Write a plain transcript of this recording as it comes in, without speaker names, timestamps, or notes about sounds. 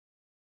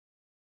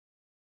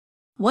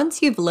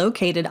Once you've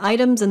located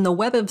items in the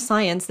Web of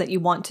Science that you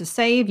want to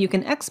save, you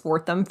can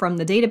export them from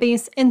the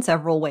database in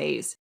several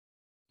ways.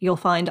 You'll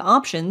find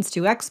options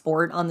to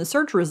export on the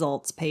search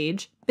results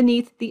page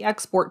beneath the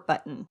Export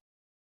button.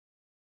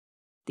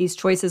 These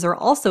choices are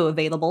also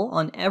available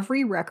on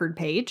every record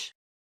page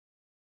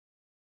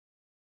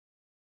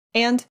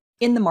and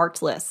in the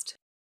marked list.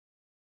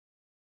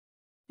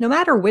 No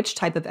matter which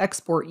type of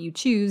export you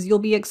choose, you'll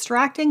be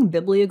extracting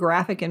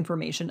bibliographic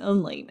information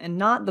only, and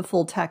not the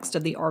full text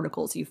of the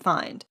articles you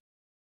find.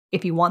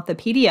 If you want the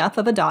PDF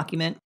of a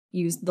document,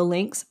 use the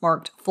links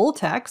marked full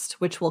text,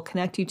 which will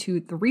connect you to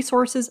the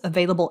resources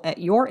available at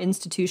your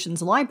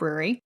institution's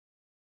library,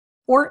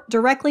 or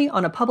directly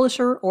on a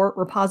publisher or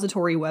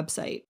repository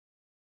website.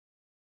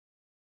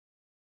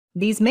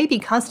 These may be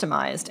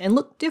customized and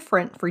look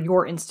different for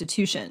your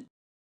institution.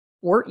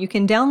 Or you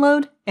can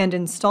download and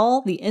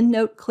install the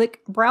EndNote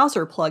Click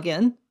browser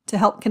plugin to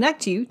help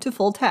connect you to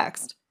full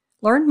text.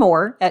 Learn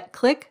more at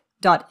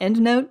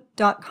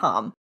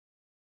click.endnote.com.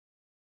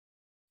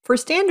 For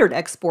standard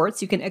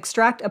exports, you can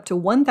extract up to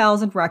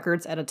 1,000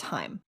 records at a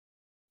time.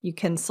 You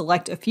can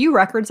select a few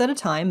records at a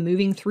time,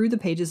 moving through the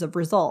pages of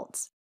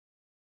results.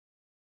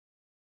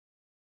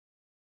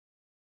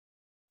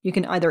 You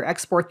can either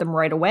export them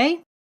right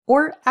away,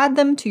 or add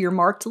them to your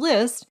marked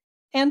list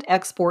and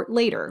export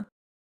later.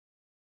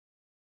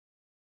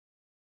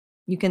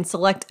 You can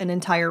select an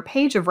entire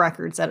page of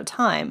records at a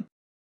time,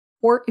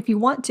 or if you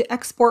want to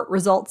export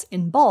results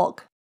in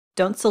bulk,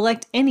 don't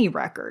select any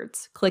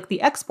records. Click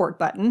the Export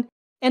button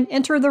and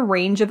enter the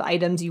range of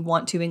items you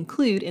want to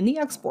include in the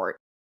export.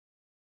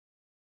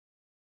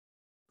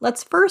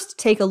 Let's first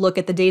take a look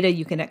at the data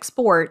you can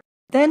export,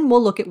 then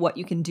we'll look at what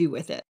you can do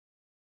with it.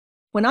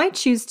 When I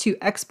choose to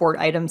export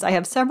items, I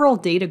have several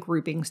data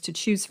groupings to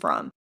choose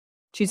from.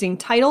 Choosing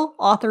title,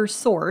 author,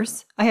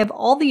 source, I have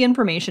all the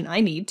information I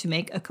need to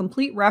make a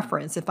complete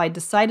reference if I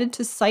decided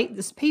to cite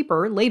this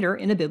paper later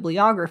in a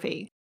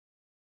bibliography.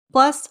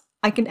 Plus,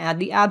 I can add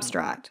the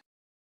abstract.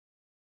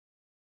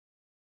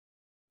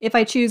 If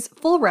I choose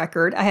full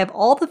record, I have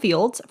all the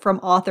fields from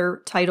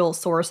author, title,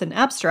 source, and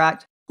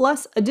abstract,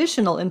 plus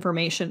additional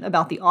information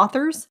about the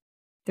authors,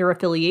 their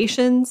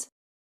affiliations,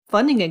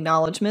 funding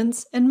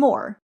acknowledgments, and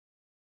more.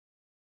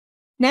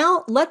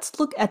 Now, let's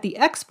look at the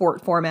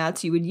export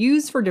formats you would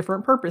use for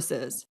different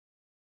purposes.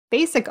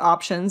 Basic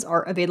options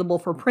are available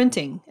for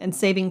printing and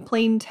saving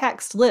plain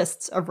text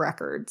lists of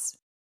records.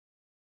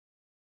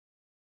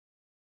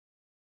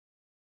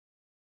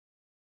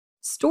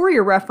 Store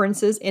your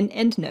references in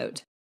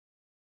EndNote.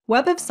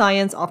 Web of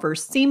Science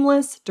offers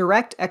seamless,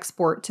 direct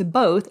export to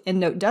both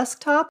EndNote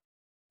Desktop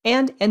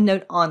and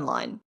EndNote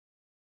Online.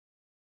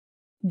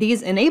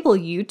 These enable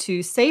you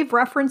to save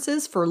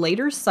references for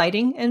later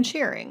citing and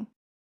sharing.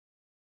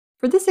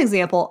 For this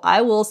example,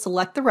 I will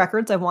select the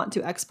records I want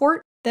to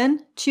export,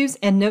 then choose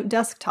EndNote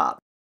Desktop.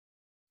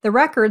 The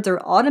records are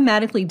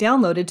automatically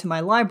downloaded to my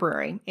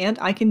library, and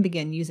I can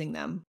begin using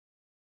them.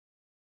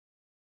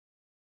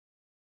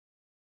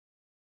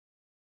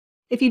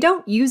 If you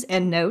don't use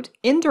EndNote,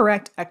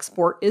 indirect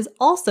export is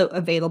also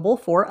available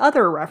for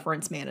other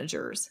reference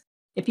managers.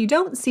 If you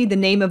don't see the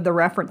name of the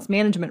reference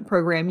management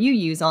program you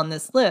use on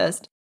this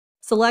list,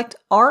 select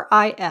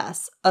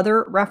RIS,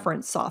 Other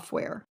Reference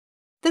Software.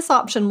 This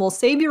option will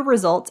save your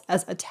results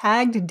as a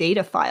tagged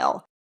data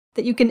file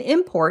that you can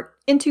import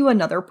into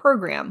another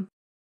program.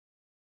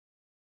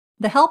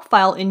 The help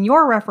file in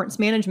your reference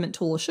management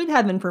tool should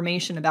have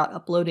information about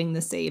uploading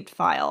the saved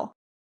file.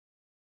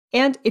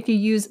 And if you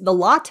use the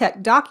LaTeX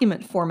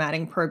document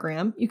formatting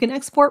program, you can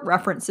export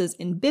references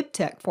in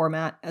BibTeX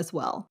format as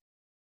well.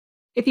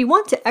 If you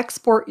want to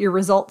export your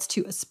results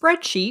to a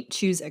spreadsheet,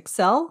 choose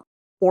Excel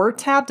or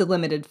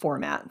tab-delimited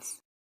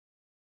formats.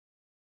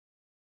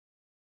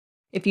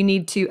 If you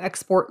need to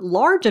export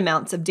large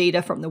amounts of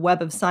data from the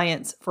Web of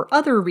Science for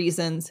other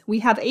reasons, we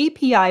have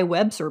API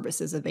web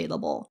services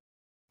available.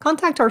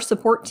 Contact our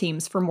support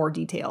teams for more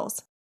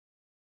details.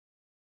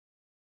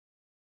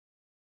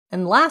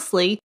 And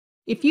lastly,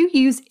 if you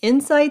use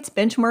InCites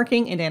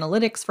benchmarking and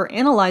analytics for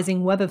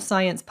analyzing Web of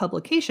Science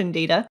publication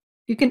data,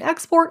 you can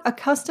export a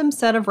custom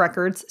set of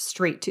records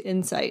straight to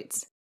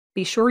InCites.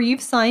 Be sure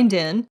you've signed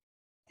in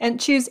and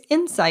choose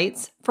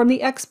InCites from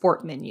the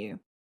Export menu.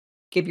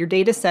 Give your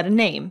dataset a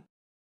name.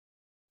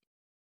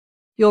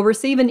 You'll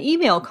receive an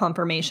email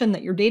confirmation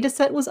that your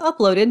dataset was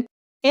uploaded,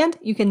 and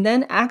you can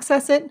then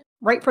access it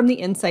right from the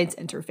InCites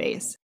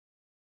interface.